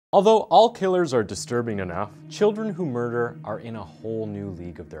Although all killers are disturbing enough, children who murder are in a whole new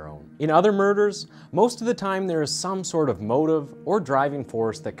league of their own. In other murders, most of the time there is some sort of motive or driving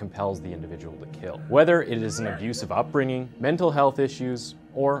force that compels the individual to kill, whether it is an abusive upbringing, mental health issues,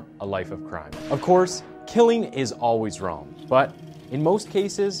 or a life of crime. Of course, killing is always wrong, but in most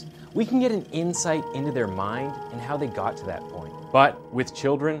cases, we can get an insight into their mind and how they got to that point. But with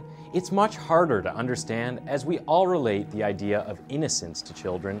children, it's much harder to understand as we all relate the idea of innocence to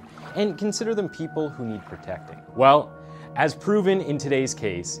children and consider them people who need protecting. Well, as proven in today's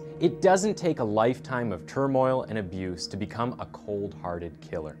case, it doesn't take a lifetime of turmoil and abuse to become a cold-hearted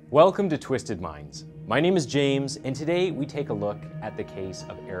killer. Welcome to Twisted Minds. My name is James, and today we take a look at the case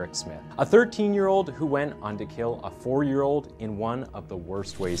of Eric Smith, a 13-year-old who went on to kill a 4-year-old in one of the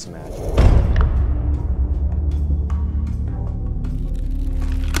worst ways imaginable.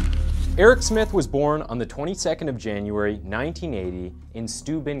 Eric Smith was born on the 22nd of January, 1980 in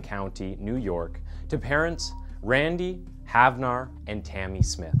Steuben County, New York, to parents Randy, Havnar, and Tammy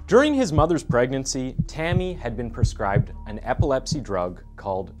Smith. During his mother's pregnancy, Tammy had been prescribed an epilepsy drug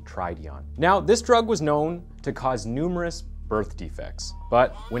called Tridion. Now, this drug was known to cause numerous birth defects,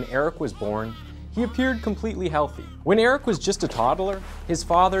 but when Eric was born, he appeared completely healthy. When Eric was just a toddler, his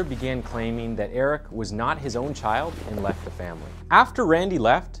father began claiming that Eric was not his own child and left the family. After Randy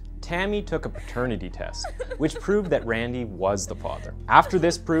left, Tammy took a paternity test, which proved that Randy was the father. After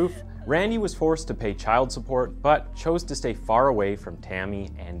this proof, Randy was forced to pay child support, but chose to stay far away from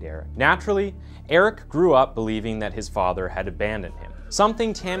Tammy and Eric. Naturally, Eric grew up believing that his father had abandoned him,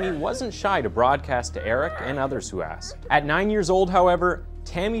 something Tammy wasn't shy to broadcast to Eric and others who asked. At 9 years old, however,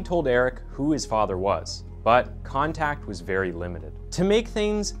 Tammy told Eric who his father was, but contact was very limited. To make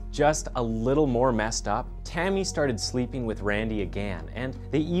things just a little more messed up, Tammy started sleeping with Randy again, and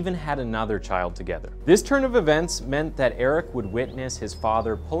they even had another child together. This turn of events meant that Eric would witness his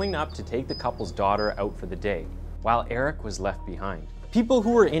father pulling up to take the couple's daughter out for the day, while Eric was left behind. People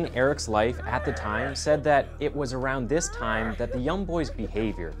who were in Eric's life at the time said that it was around this time that the young boy's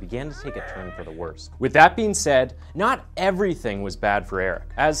behavior began to take a turn for the worse. With that being said, not everything was bad for Eric,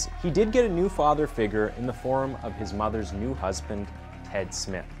 as he did get a new father figure in the form of his mother's new husband, Ted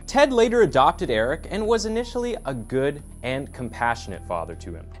Smith. Ted later adopted Eric and was initially a good and compassionate father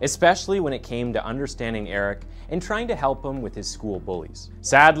to him, especially when it came to understanding Eric and trying to help him with his school bullies.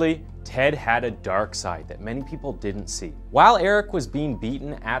 Sadly, Ted had a dark side that many people didn't see. While Eric was being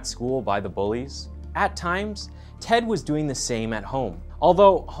beaten at school by the bullies, at times, Ted was doing the same at home.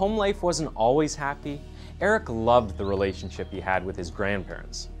 Although home life wasn't always happy, Eric loved the relationship he had with his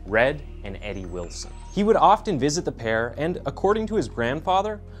grandparents, Red and Eddie Wilson. He would often visit the pair and, according to his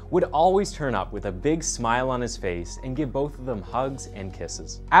grandfather, would always turn up with a big smile on his face and give both of them hugs and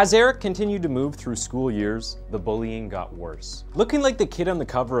kisses. As Eric continued to move through school years, the bullying got worse. Looking like the kid on the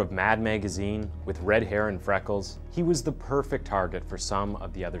cover of Mad magazine with red hair and freckles, he was the perfect target for some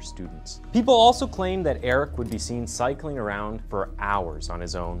of the other students. People also claimed that Eric would be seen cycling around for hours on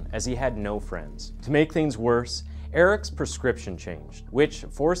his own as he had no friends. To make things worse, Eric's prescription changed, which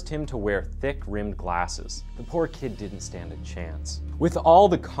forced him to wear thick-rimmed glasses. The poor kid didn't stand a chance. With all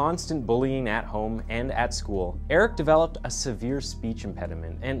the constant bullying at home and at school, Eric developed a severe speech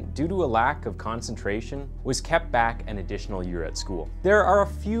impediment and, due to a lack of concentration, was kept back an additional year at school. There are a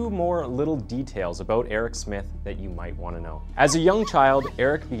few more little details about Eric Smith that you might want to know. As a young child,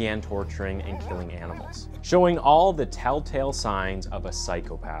 Eric began torturing and killing animals, showing all the telltale signs of a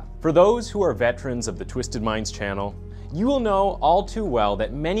psychopath. For those who are veterans of the Twisted Minds channel, you will know all too well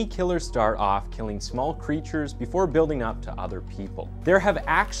that many killers start off killing small creatures before building up to other people. There have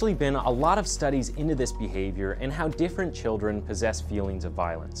actually been a lot of studies into this behavior and how different children possess feelings of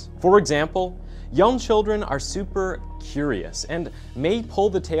violence. For example, young children are super curious and may pull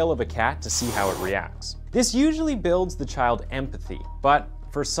the tail of a cat to see how it reacts. This usually builds the child empathy, but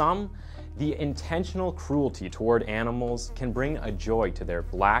for some, the intentional cruelty toward animals can bring a joy to their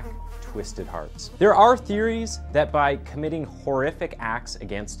black, twisted hearts. There are theories that by committing horrific acts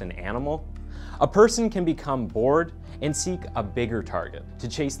against an animal, a person can become bored and seek a bigger target to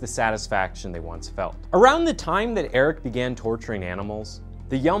chase the satisfaction they once felt. Around the time that Eric began torturing animals,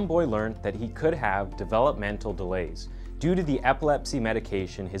 the young boy learned that he could have developmental delays due to the epilepsy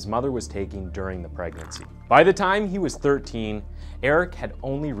medication his mother was taking during the pregnancy. By the time he was 13, Eric had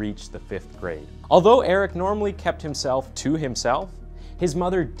only reached the 5th grade. Although Eric normally kept himself to himself, his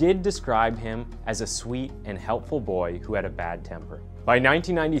mother did describe him as a sweet and helpful boy who had a bad temper. By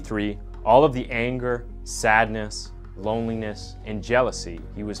 1993, all of the anger, sadness, loneliness, and jealousy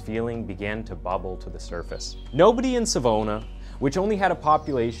he was feeling began to bubble to the surface. Nobody in Savona, which only had a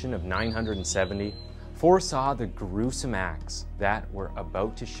population of 970, foresaw the gruesome acts that were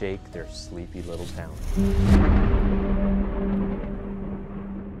about to shake their sleepy little town.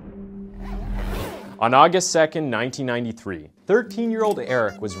 On August 2nd, 1993, 13-year-old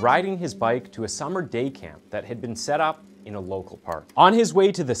Eric was riding his bike to a summer day camp that had been set up in a local park. On his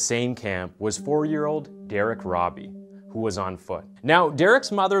way to the same camp was 4-year-old Derek Robbie, who was on foot. Now,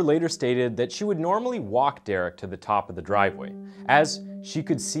 Derek's mother later stated that she would normally walk Derek to the top of the driveway, as she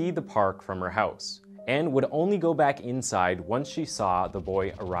could see the park from her house, and would only go back inside once she saw the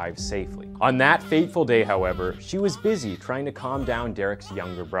boy arrive safely. On that fateful day, however, she was busy trying to calm down Derek's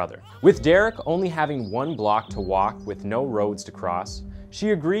younger brother. With Derek only having 1 block to walk with no roads to cross,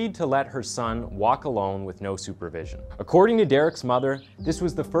 she agreed to let her son walk alone with no supervision. According to Derek's mother, this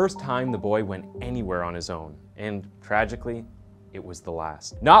was the first time the boy went anywhere on his own, and tragically, it was the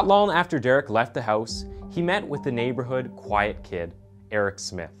last. Not long after Derek left the house, he met with the neighborhood quiet kid, Eric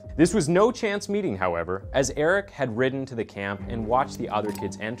Smith. This was no chance meeting, however, as Eric had ridden to the camp and watched the other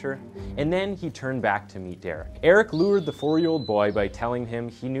kids enter, and then he turned back to meet Derek. Eric lured the 4-year-old boy by telling him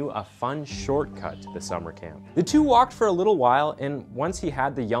he knew a fun shortcut to the summer camp. The two walked for a little while, and once he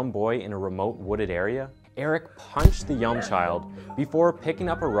had the young boy in a remote wooded area, Eric punched the young child before picking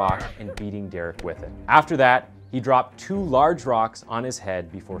up a rock and beating Derek with it. After that, he dropped 2 large rocks on his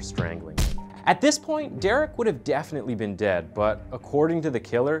head before strangling him. At this point, Derek would have definitely been dead, but according to the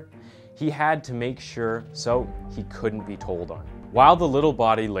killer, he had to make sure so he couldn't be told on. While the little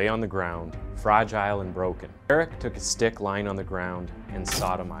body lay on the ground, fragile and broken, Eric took a stick lying on the ground and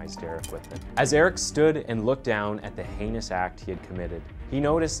sodomized Derek with it. As Eric stood and looked down at the heinous act he had committed, he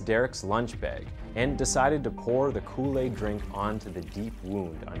noticed Derek's lunch bag and decided to pour the Kool-Aid drink onto the deep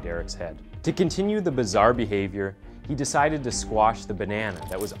wound on Derek's head. To continue the bizarre behavior, he decided to squash the banana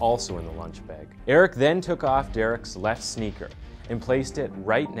that was also in the lunch bag. Eric then took off Derek's left sneaker and placed it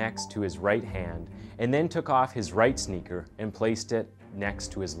right next to his right hand, and then took off his right sneaker and placed it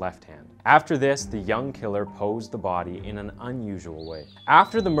next to his left hand. After this, the young killer posed the body in an unusual way.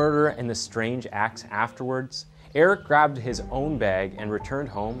 After the murder and the strange acts afterwards, Eric grabbed his own bag and returned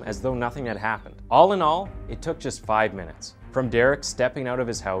home as though nothing had happened. All in all, it took just 5 minutes from Derek stepping out of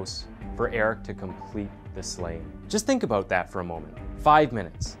his house for Eric to complete the slaying. Just think about that for a moment. 5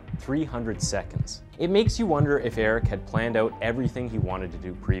 minutes, 300 seconds. It makes you wonder if Eric had planned out everything he wanted to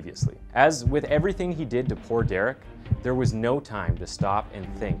do previously. As with everything he did to poor Derek, there was no time to stop and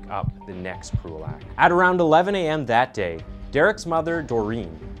think up the next cruel act. At around 11 a.m. that day, Derek's mother,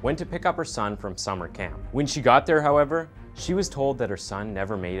 Doreen, went to pick up her son from summer camp. When she got there, however, she was told that her son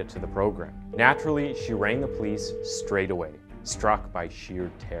never made it to the program. Naturally, she rang the police straight away, struck by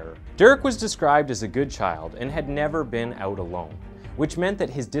sheer terror. Derek was described as a good child and had never been out alone, which meant that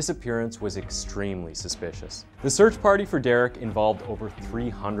his disappearance was extremely suspicious. The search party for Derek involved over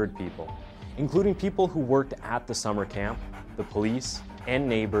 300 people, including people who worked at the summer camp, the police, and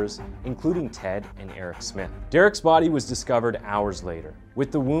neighbors, including Ted and Eric Smith. Derek's body was discovered hours later,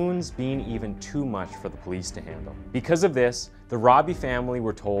 with the wounds being even too much for the police to handle. Because of this, the Robbie family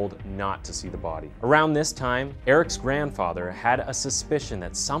were told not to see the body. Around this time, Eric's grandfather had a suspicion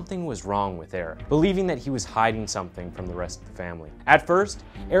that something was wrong with Eric, believing that he was hiding something from the rest of the family. At first,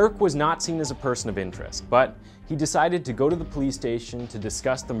 Eric was not seen as a person of interest, but he decided to go to the police station to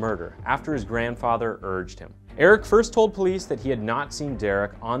discuss the murder after his grandfather urged him. Eric first told police that he had not seen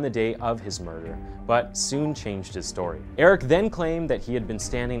Derek on the day of his murder, but soon changed his story. Eric then claimed that he had been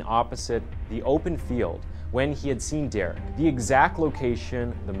standing opposite the open field when he had seen Derek, the exact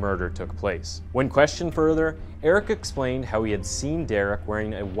location the murder took place. When questioned further, Eric explained how he had seen Derek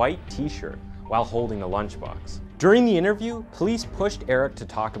wearing a white t-shirt while holding a lunchbox. During the interview, police pushed Eric to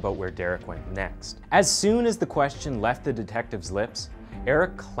talk about where Derek went next. As soon as the question left the detective's lips,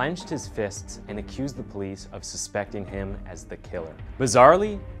 Eric clenched his fists and accused the police of suspecting him as the killer.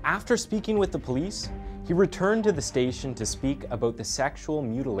 Bizarrely, after speaking with the police, he returned to the station to speak about the sexual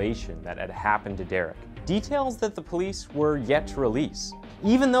mutilation that had happened to Derek, details that the police were yet to release.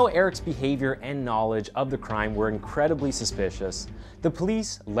 Even though Eric's behavior and knowledge of the crime were incredibly suspicious, the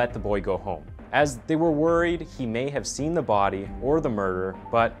police let the boy go home, as they were worried he may have seen the body or the murder,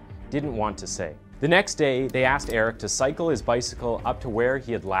 but didn't want to say. The next day, they asked Eric to cycle his bicycle up to where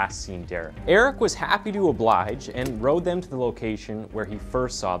he had last seen Derek. Eric was happy to oblige and rode them to the location where he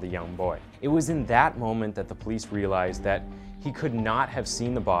first saw the young boy. It was in that moment that the police realized that he could not have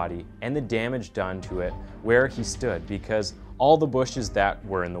seen the body and the damage done to it where he stood, because all the bushes that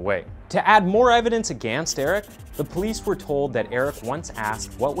were in the way. To add more evidence against Eric, the police were told that Eric once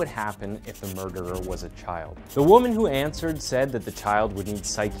asked what would happen if the murderer was a child. The woman who answered said that the child would need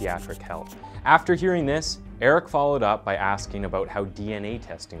psychiatric help. After hearing this, Eric followed up by asking about how DNA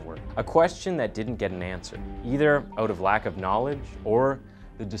testing worked, a question that didn't get an answer, either out of lack of knowledge or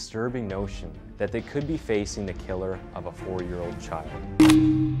the disturbing notion that they could be facing the killer of a 4-year-old child.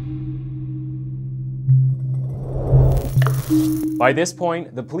 By this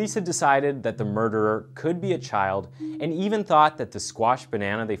point, the police had decided that the murderer could be a child and even thought that the squashed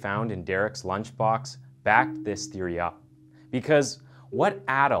banana they found in Derek's lunchbox backed this theory up. Because what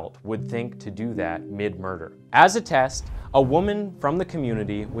adult would think to do that mid-murder? As a test, a woman from the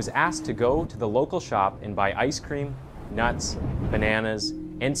community was asked to go to the local shop and buy ice cream, nuts, bananas,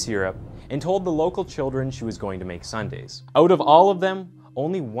 and syrup, and told the local children she was going to make sundaes. Out of all of them,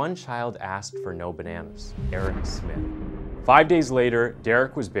 only one child asked for no bananas: Eric Smith. 5 days later,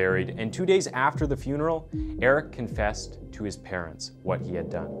 Derek was buried, and 2 days after the funeral, Eric confessed to his parents what he had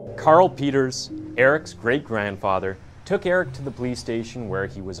done. Carl Peters, Eric's great-grandfather, took Eric to the police station where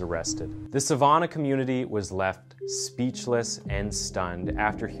he was arrested. The Savannah community was left speechless and stunned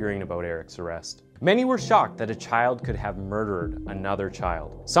after hearing about Eric's arrest. Many were shocked that a child could have murdered another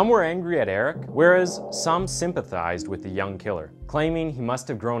child. Some were angry at Eric, whereas some sympathized with the young killer, claiming he must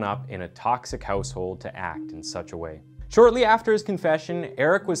have grown up in a toxic household to act in such a way. Shortly after his confession,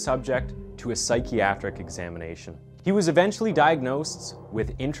 Eric was subject to a psychiatric examination. He was eventually diagnosed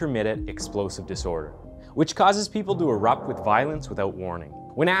with intermittent explosive disorder, which causes people to erupt with violence without warning.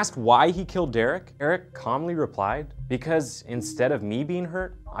 When asked why he killed Derek, Eric calmly replied, "Because instead of me being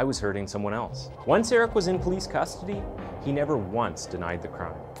hurt, I was hurting someone else." Once Eric was in police custody, he never once denied the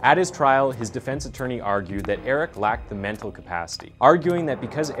crime. At his trial, his defense attorney argued that Eric lacked the mental capacity, arguing that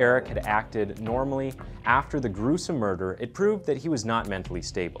because Eric had acted normally after the gruesome murder, it proved that he was not mentally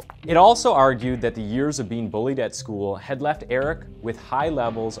stable. It also argued that the years of being bullied at school had left Eric with high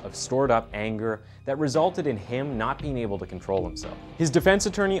levels of stored up anger that resulted in him not being able to control himself. His defense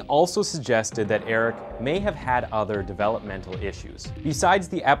attorney also suggested that Eric may have had other developmental issues, besides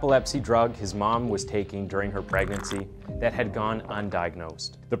the epilepsy drug his mom was taking during her pregnancy that had gone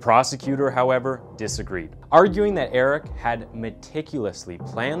undiagnosed. The prosecutor, however, disagreed, arguing that Eric had meticulously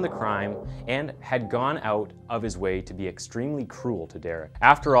planned the crime and had gone out of his way to be extremely cruel to Derek.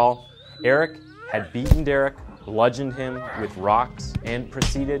 After all, Eric had beaten Derek, bludgeoned him with rocks, and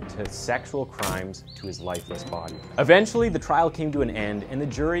proceeded to sexual crimes to his lifeless body. Eventually, the trial came to an end and the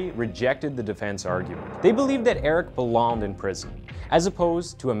jury rejected the defense argument. They believed that Eric belonged in prison, as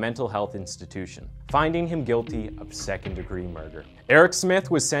opposed to a mental health institution, finding him guilty of second-degree murder. Eric Smith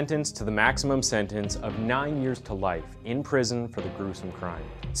was sentenced to the maximum sentence of 9 years to life in prison for the gruesome crime.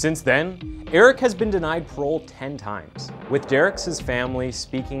 Since then, Eric has been denied parole 10 times, with Derek's family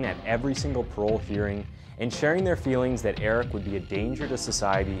speaking at every single parole hearing and sharing their feelings that Eric would be a danger to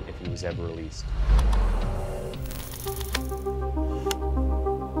society if he was ever released.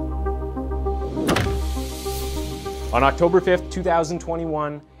 On October 5th,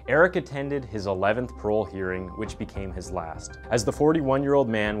 2021, Eric attended his 11th parole hearing, which became his last, as the 41-year-old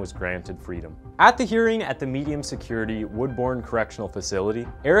man was granted freedom. At the hearing at the medium security Woodbourne Correctional Facility,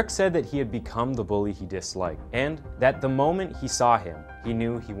 Eric said that he had become the bully he disliked, and that the moment he saw him, he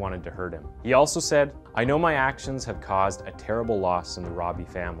knew he wanted to hurt him. He also said, "I know my actions have caused a terrible loss in the Robbie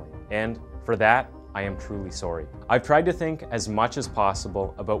family, and for that, I am truly sorry. I've tried to think as much as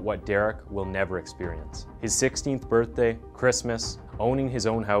possible about what Derek will never experience. His 16th birthday, Christmas, owning his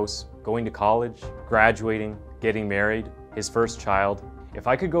own house, going to college, graduating, getting married, his first child. If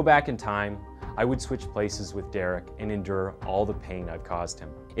I could go back in time, I would switch places with Derek and endure all the pain I've caused him.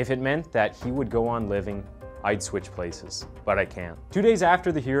 If it meant that he would go on living, I'd switch places, but I can't." 2 days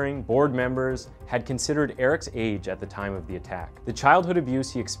after the hearing, board members had considered Eric's age at the time of the attack, the childhood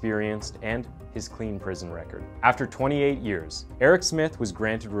abuse he experienced, and his clean prison record. After 28 years, Eric Smith was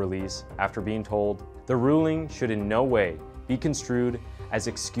granted release after being told, "The ruling should in no way be construed as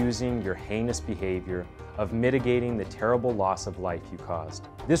excusing your heinous behavior of mitigating the terrible loss of life you caused."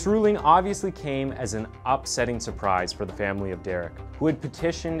 This ruling obviously came as an upsetting surprise for the family of Derek, who had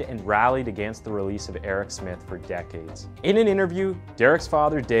petitioned and rallied against the release of Eric Smith for decades. In an interview, Derek's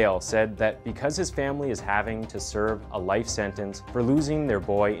father, Dale, said that because his family is having to serve a life sentence for losing their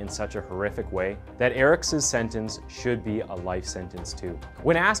boy in such a horrific way, that Eric's sentence should be a life sentence too.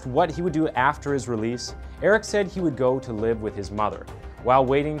 When asked what he would do after his release, Eric said he would go to live with his mother, while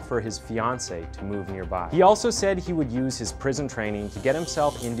waiting for his fiancée to move nearby. He also said he would use his prison training to get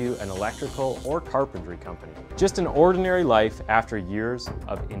himself into an electrical or carpentry company. Just an ordinary life after years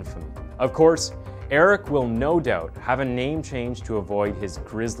of infamy. Of course, Eric will no doubt have a name change to avoid his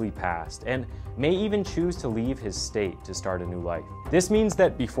grisly past and may even choose to leave his state to start a new life. This means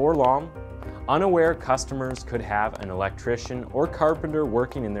that before long, unaware customers could have an electrician or carpenter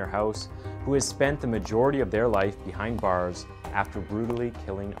working in their house who has spent the majority of their life behind bars after brutally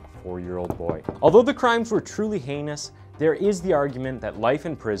killing a 4-year-old boy. Although the crimes were truly heinous, there is the argument that life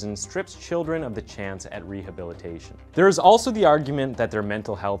in prison strips children of the chance at rehabilitation. There is also the argument that their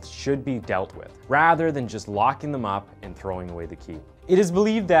mental health should be dealt with, rather than just locking them up and throwing away the key. It is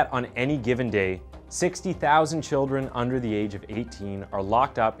believed that on any given day, 60,000 children under the age of 18 are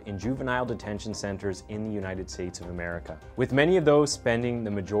locked up in juvenile detention centers in the United States of America, with many of those spending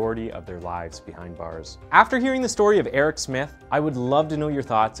the majority of their lives behind bars. After hearing the story of Eric Smith, I would love to know your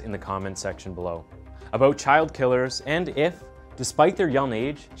thoughts in the comments section below about child killers and if, despite their young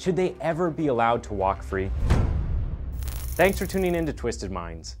age, should they ever be allowed to walk free? Thanks for tuning in to Twisted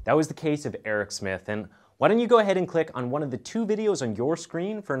Minds. That was the case of Eric Smith, and why don't you go ahead and click on one of the 2 videos on your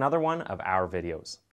screen for another one of our videos.